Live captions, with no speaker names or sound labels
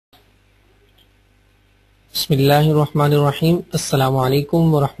Bismillahirrahmanirrahim. Assalamu alaikum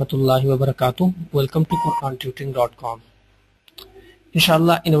wa rahmatullahi wa barakatuh. Welcome to Tutoring.com.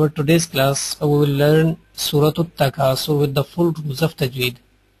 Inshallah, in our today's class, we will learn Surah Takasur with the full rules of Tajweed.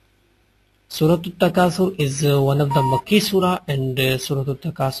 Surah Takasur is one of the Makki surah, and Surah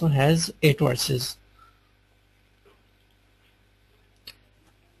Takasur has 8 verses.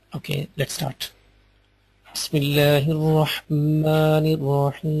 Okay, let's start.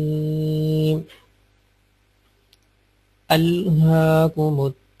 Bismillahirrahmanirrahim. ألهاكم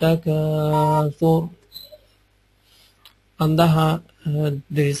التكاثر. On the ha,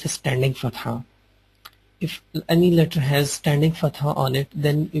 there is a standing fatha. If any letter has standing fatha on it,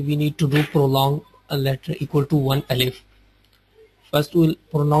 then we need to do prolong a letter equal to 1 alif. First we will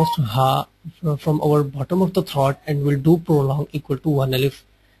pronounce ha from our bottom of the throat and we'll do prolong equal to 1 alif.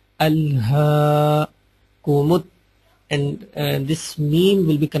 Alhaakumut, and this meme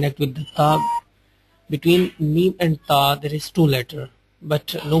will be connected with the ta. Between meme and ta there is 2 letters,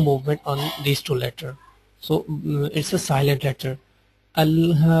 but no movement on these 2 letters. So it's a silent letter.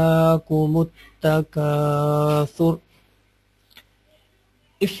 Alhaakumut takathur.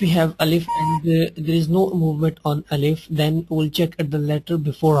 If we have alif and there is no movement on alif, then we'll check at the letter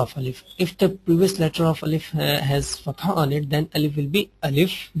before of alif. If the previous letter of alif has fatha on it, then alif will be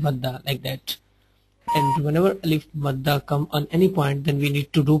alif madda, like that. And whenever alif madda come on any point, then we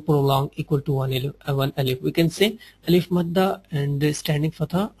need to do prolong equal to 1 alif. We can say alif madda and standing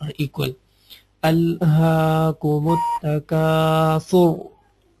fatha are equal. Alhaakumut takathur.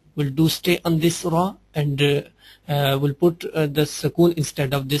 We'll do stay on this ra, and we'll put the sukoon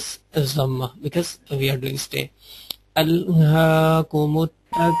instead of this zamma because we are doing stay. Alhaakumut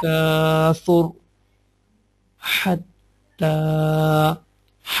takathur hatta.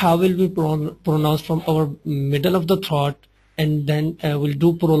 How will we pronounce from our middle of the throat, and then we'll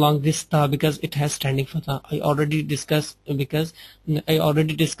do prolong this ta because it has standing fatha. I already discussed if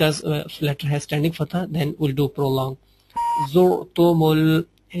letter has standing fatha, then we'll do prolong. Zurtumul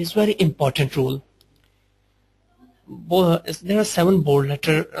is very important rule. There are 7 bold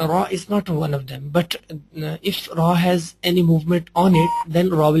letters. Ra is not one of them, but if ra has any movement on it, then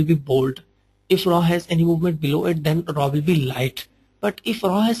ra will be bold. If ra has any movement below it, then ra will be light. But if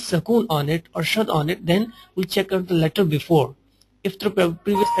ra has sukoon on it or shad on it, then we'll check out the letter before. If the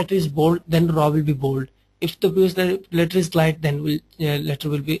previous letter is bold, then ra will be bold. If the previous letter is light, then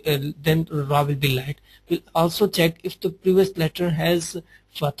then ra will be light. We'll also check if the previous letter has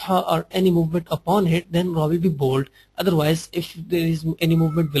fatha or any movement upon it, then ra will be bold. Otherwise, if there is any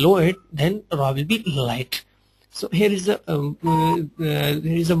movement below it, then ra will be light. So here is a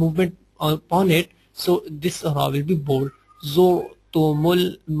movement upon it, so this ra will be bold.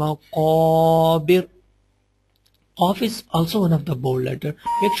 Zurtumul maqabir. Qaf is also one of the bold letter.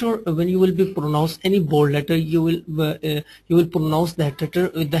 Make sure when you will be pronounce any bold letter, you will pronounce that letter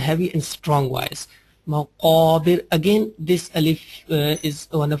with the heavy and strong voice. Maqabir. Again, this alif is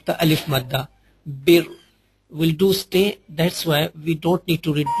one of the alif madda. Bir will do stay. That's why we don't need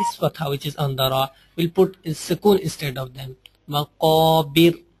to read this fatha which is on the ra. We'll put sukoon instead of them.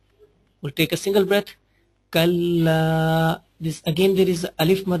 Maqabir. We'll take a single breath. Kalla. This again there is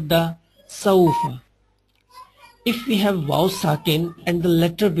alif madda. Sawfa. If we have waw sakin and the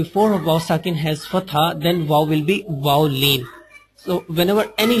letter before waw sakin has fatha, then waw will be waw lean. So whenever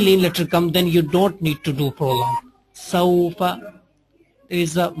any lean letter comes, then you don't need to do prolong. Sawfa. There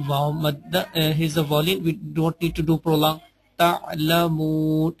is a waw madda. Here is a waw lean. We don't need to do prolong.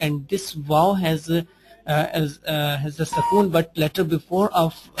 Ta'lamun. And this waw has a sukoon, but letter before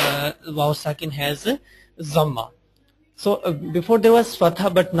of waw sakin has zamma. So before there was fatha,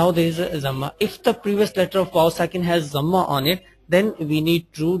 but now there is a zamma. If the previous letter of waw sakin has zamma on it, then we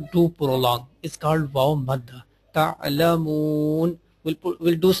need to do prolong. It's called waw madda. Ta'lamun.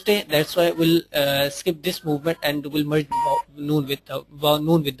 We'll do stay. That's why we'll skip this movement and we'll merge noon with the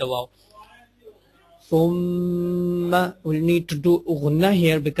waw. Thumma. We'll need to do gunna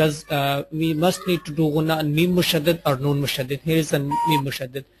here because we must need to do gunna on mim mushaddad or noon mushaddad. Here is a mim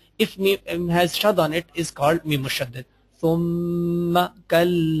mushaddad. If mim has shad on it, is called mim mushaddad. Thumma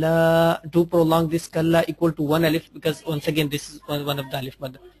kalla. Do prolong this kalla equal to 1 alif because once again this is one of the alif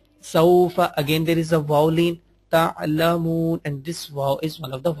madda. Sawfa. Again there is a waw lean. Ta'lamun, and this waw is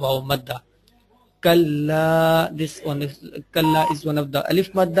one of the waw madda. Kalla. This one is kalla is one of the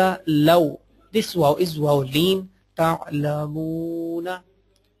alif madda. Law. This waw is waw lean. Ta'lamuna.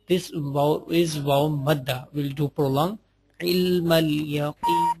 This waw is waw madda. We'll do prolong. Ilmal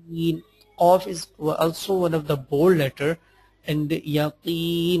yaqeen. Qaf is also one of the bold letter, and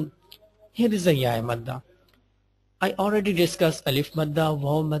yaqeen. Here is a ya madda. I already discussed alif madda,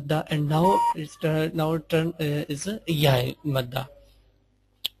 waw madda, and now it's now turn is ya madda.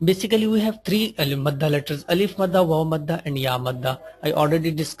 Basically, we have three alif madda letters: alif madda, waw madda, and ya madda. I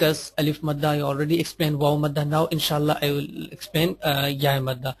already discussed alif madda. I already explained waw madda. Now, inshallah, I will explain ya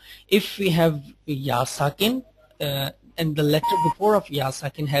madda. If we have ya sakin, and the letter before of ya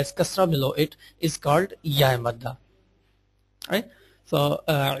sakin has kasra below it, is called ya madda. Right? So,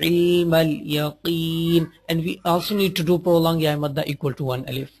 ilm al yaqeen, and we also need to do prolong ya madda equal to one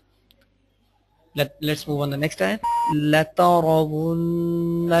alif. Let's move on the next ayat.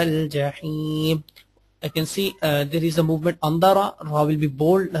 لَتَرَوُنَّ الْجَحِيمِ. I can see there is a movement on the ra. Ra will be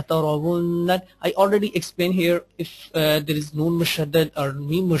bold. لَتَرَوُنَّ. I already explained here, if there is noon mushaddad or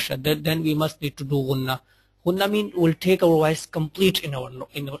mim mushaddad, then we must need to do gunna. Gunna mean will take our voice complete in our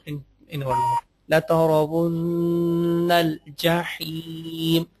in our note. لَتَرَوُنَّ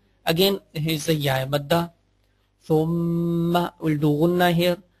الْجَحِيمِ. Again, here's a ya madda. ثم will do gunna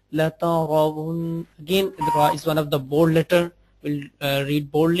here. لَتَرَوُنَّ. Again, the ra is one of the bold letter. We'll read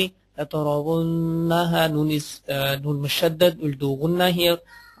boldly. لَتَرَوُنَّهَا. Noon is noon mushaddad. We'll do gunna here.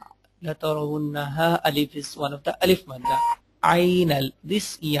 لَتَرَوُنَّهَا. Alif is one of the alif madda. Aynal.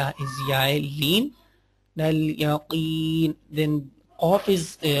 This ya is ya lean. Nal yaqeen. Then qaf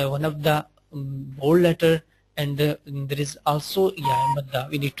is one of the bold letter, and there is also ya madda.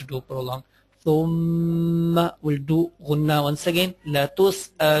 We need to do prolong. ثم will do gunna once again. لا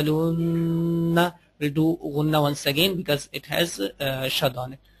تسألن will do gunna once again because it has shad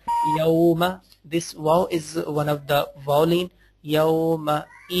on it. يوم. This waw is one of the vowel. يوم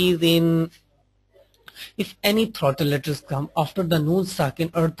إذن. If any throttle letters come after the noon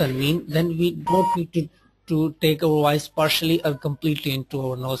sakin or tanween, then we don't need to take our voice partially or completely into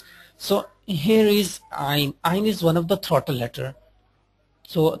our nose. So here is ayn. Ayn is one of the throttle letter.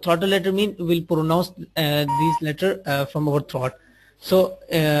 So throttle letter mean we'll pronounce these letter from our throat. So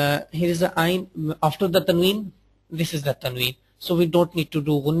here is the ayn after the tanween. This is the tanween. So we don't need to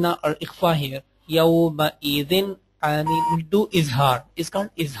do gunna or ikhfa here. Yawma idhin, anin. We'll do izhar. It's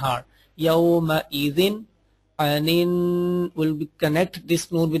called izhar. Yawma idhin, anin. Will connect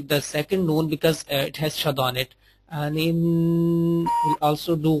this noon with the second noon because it has shad on it. Anin. We'll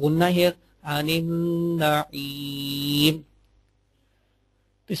also do gunna here. Anin na'im.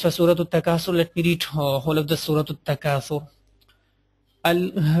 This was Surah Takasur. Let me read whole of the Surah Takasur.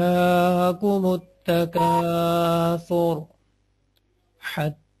 ألهاكم التكاثر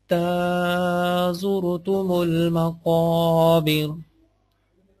حتى زرتم المقابر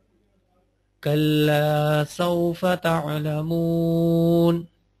كلا سوف تعلمون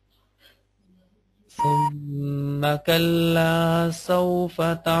ثم كلا سوف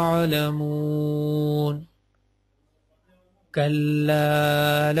تعلمون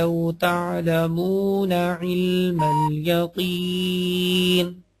كلا لو تعلمون علم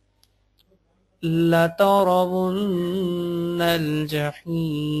اليقين لترون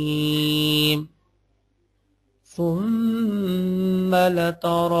الجحيم ثم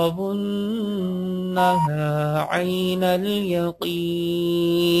لترونها عين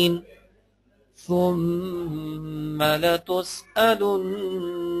اليقين ثم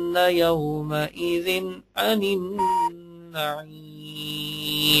لتسألن يومئذ عن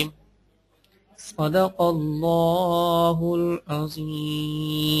النعيم صدق الله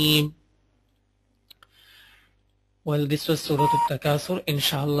العظيم. Well, this was Surah Takasur.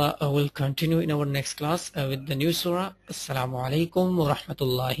 Inshallah, I will continue in our next class with the new surah. Assalamu alaikum wa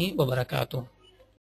rahmatullahi wa barakatuh.